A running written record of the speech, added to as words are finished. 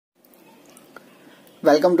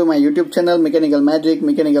Welcome to my YouTube channel Mechanical Magic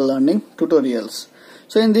Mechanical Learning Tutorials.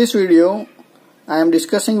 So in this video I am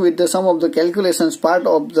discussing with some of the calculations part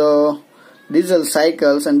of the diesel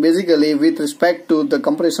cycles, and basically with respect to the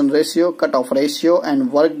compression ratio, cutoff ratio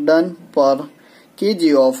and work done per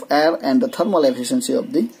kg of air and the thermal efficiency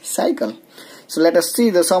of the cycle. So let us see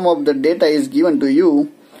the sum of the data is given to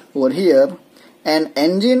you over here. An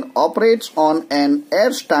engine operates on an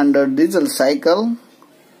air standard diesel cycle.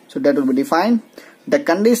 So that will be defined. The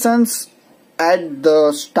conditions at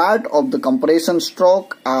the start of the compression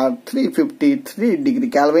stroke are 353 degree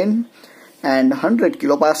Kelvin and 100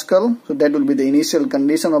 kilopascal. So that will be the initial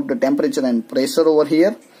condition of the temperature and pressure over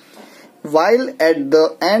here. While at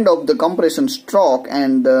the end of the compression stroke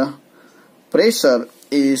and the pressure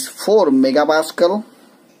is 4 megapascal.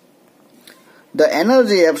 The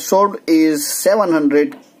energy absorbed is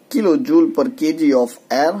 700 kilojoule per kg of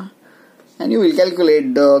air. And you will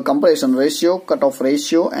calculate the compression ratio, cutoff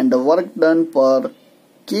ratio and the work done per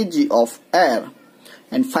kg of air.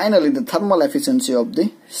 And finally the thermal efficiency of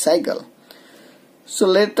the cycle. So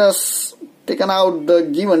let us take out the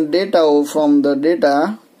given data from the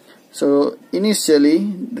data. So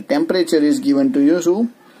initially the temperature is given to you.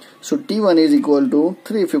 So T1 is equal to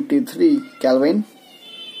 353 Kelvin.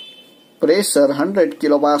 Pressure 100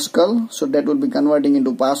 kilopascal. So that will be converting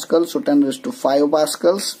into pascal. So 10 raised to 5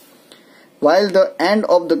 pascals. While the end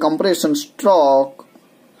of the compression stroke,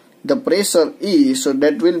 the pressure is, so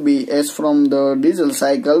that will be as from the diesel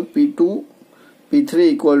cycle, P2,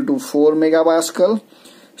 P3 equal to 4 megapascal.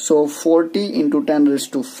 So 40 into 10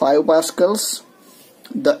 raised to 5 pascals.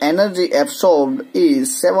 The energy absorbed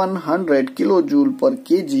is 700 kilojoule per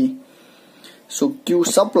kg. So Q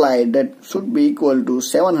supplied, that should be equal to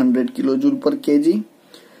 700 kilojoule per kg.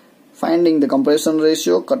 Finding the compression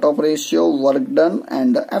ratio, cutoff ratio, work done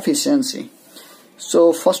and the efficiency.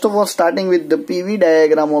 So first of all, starting with the PV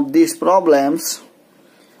diagram of these problems.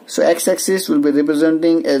 So x-axis will be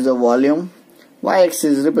representing as a volume,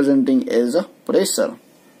 y-axis representing as a pressure.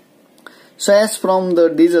 So as from the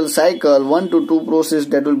diesel cycle, 1 to 2 process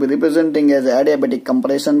that will be representing as adiabatic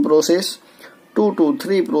compression process. 2 to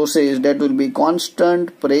 3 process that will be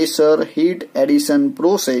constant pressure heat addition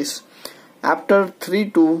process. After 3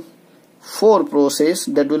 to 4 process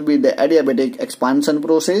that will be the adiabatic expansion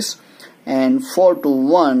process, and 4 to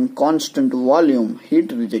 1 constant volume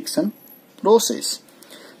heat rejection process.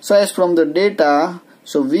 So as from the data,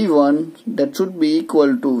 so V1 that should be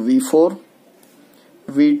equal to V4,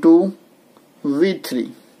 V2,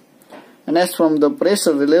 V3, and as from the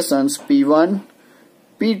pressure relations, P1,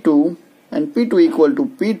 P2 and P2 equal to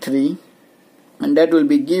P3, and that will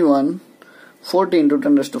be given 40 into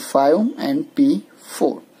 10 raised to 5 and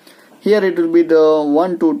P4. Here it will be the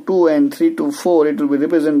 1 to 2 and 3 to 4, it will be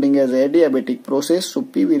representing as adiabatic process. So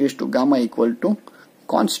PV raised to gamma equal to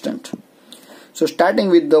constant. So starting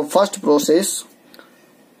with the first process,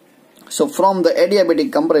 so from the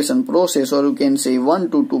adiabatic compression process, or you can say 1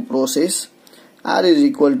 to 2 process, R is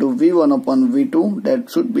equal to V1 upon V2, that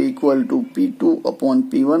should be equal to P2 upon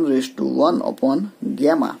P1 raised to 1 upon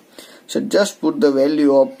gamma. So just put the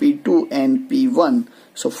value of P2 and P1.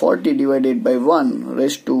 So 40 divided by 1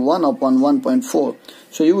 raised to 1 upon 1.4.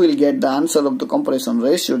 So you will get the answer of the compression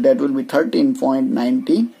ratio, that will be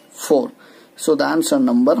 13.94. So the answer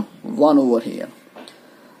number 1 over here.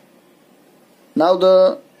 Now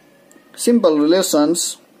the simple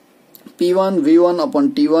relations, P1 V1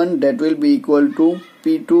 upon T1, that will be equal to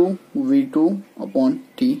P2 V2 upon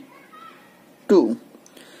T2.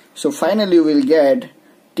 So finally you will get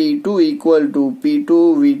T2 equal to P2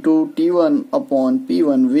 V2 T1 upon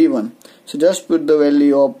P1 V1. So just put the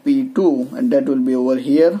value of P2 and that will be over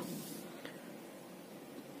here.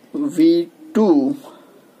 V2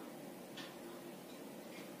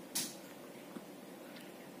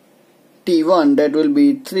 T1 that will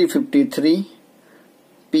be 353.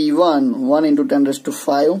 P1 1 into 10 raised to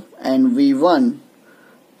 5 and V1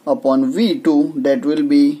 upon V2 that will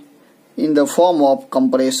be in the form of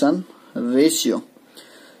compression ratio.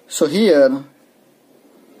 So here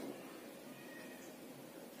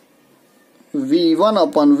V1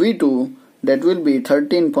 upon V2 that will be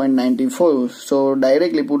 13.94. So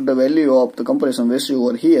directly put the value of the compression ratio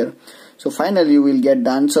over here. So finally you will get the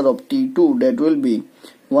answer of T2, that will be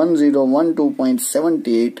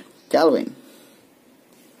 1012.78 Kelvin.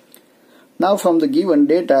 Now from the given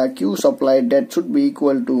data, Q supplied that should be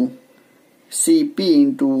equal to Cp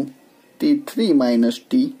into T3 minus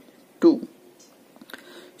T2.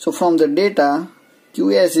 So from the data,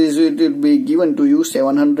 QS is, it will be given to you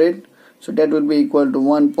 700. So that will be equal to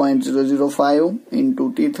 1.005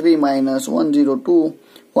 into T3 minus 102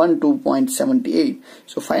 12.78.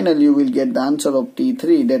 So finally you will get the answer of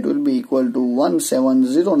T3, that will be equal to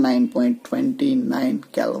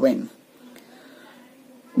 1709.29 Kelvin.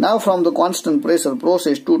 Now from the constant pressure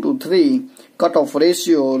process 2 to 3, cutoff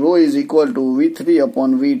ratio rho is equal to V3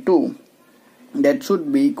 upon V2. That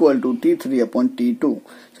should be equal to T3 upon T2.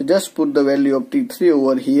 So just put the value of T3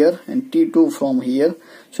 over here and T2 from here.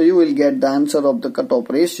 So you will get the answer of the cutoff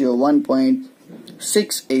ratio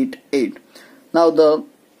 1.688. Now the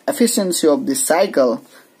efficiency of this cycle,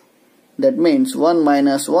 that means 1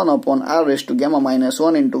 minus 1 upon R raised to gamma minus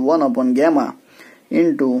 1 into 1 upon gamma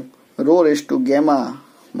into rho raised to gamma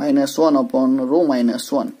minus 1 upon rho minus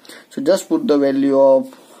 1. So just put the value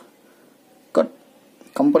of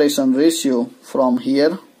compression ratio from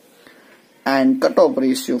here and cutoff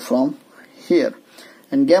ratio from here,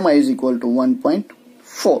 and gamma is equal to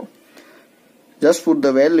 1.4. Just put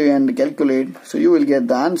the value and calculate. So you will get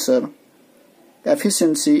the answer,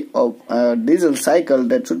 efficiency of a diesel cycle,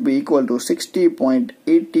 that should be equal to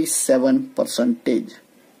 60.87%.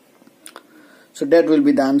 So that will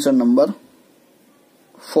be the answer number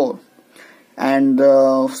 4. And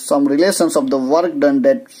some relations of the work done,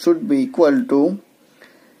 that should be equal to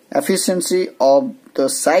efficiency of the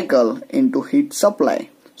cycle into heat supply.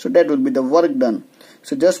 So that will be the work done.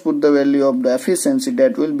 So just put the value of the efficiency,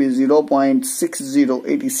 that will be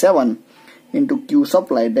 0.6087 into Q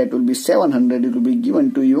supply, that will be 700. It will be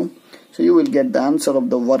given to you. So you will get the answer of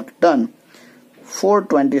the work done,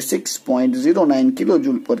 426.09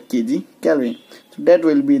 kilojoule per kg Kelvin. So that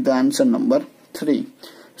will be the answer number 3.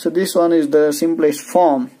 So this one is the simplest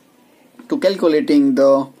form to calculating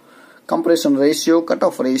the compression ratio,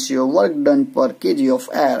 cutoff ratio, work done per kg of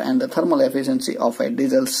air, and the thermal efficiency of a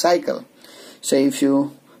diesel cycle. So if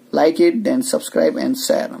you like it, then subscribe and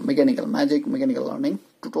share. Mechanical Magic, Mechanical Learning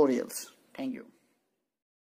Tutorials. Thank you.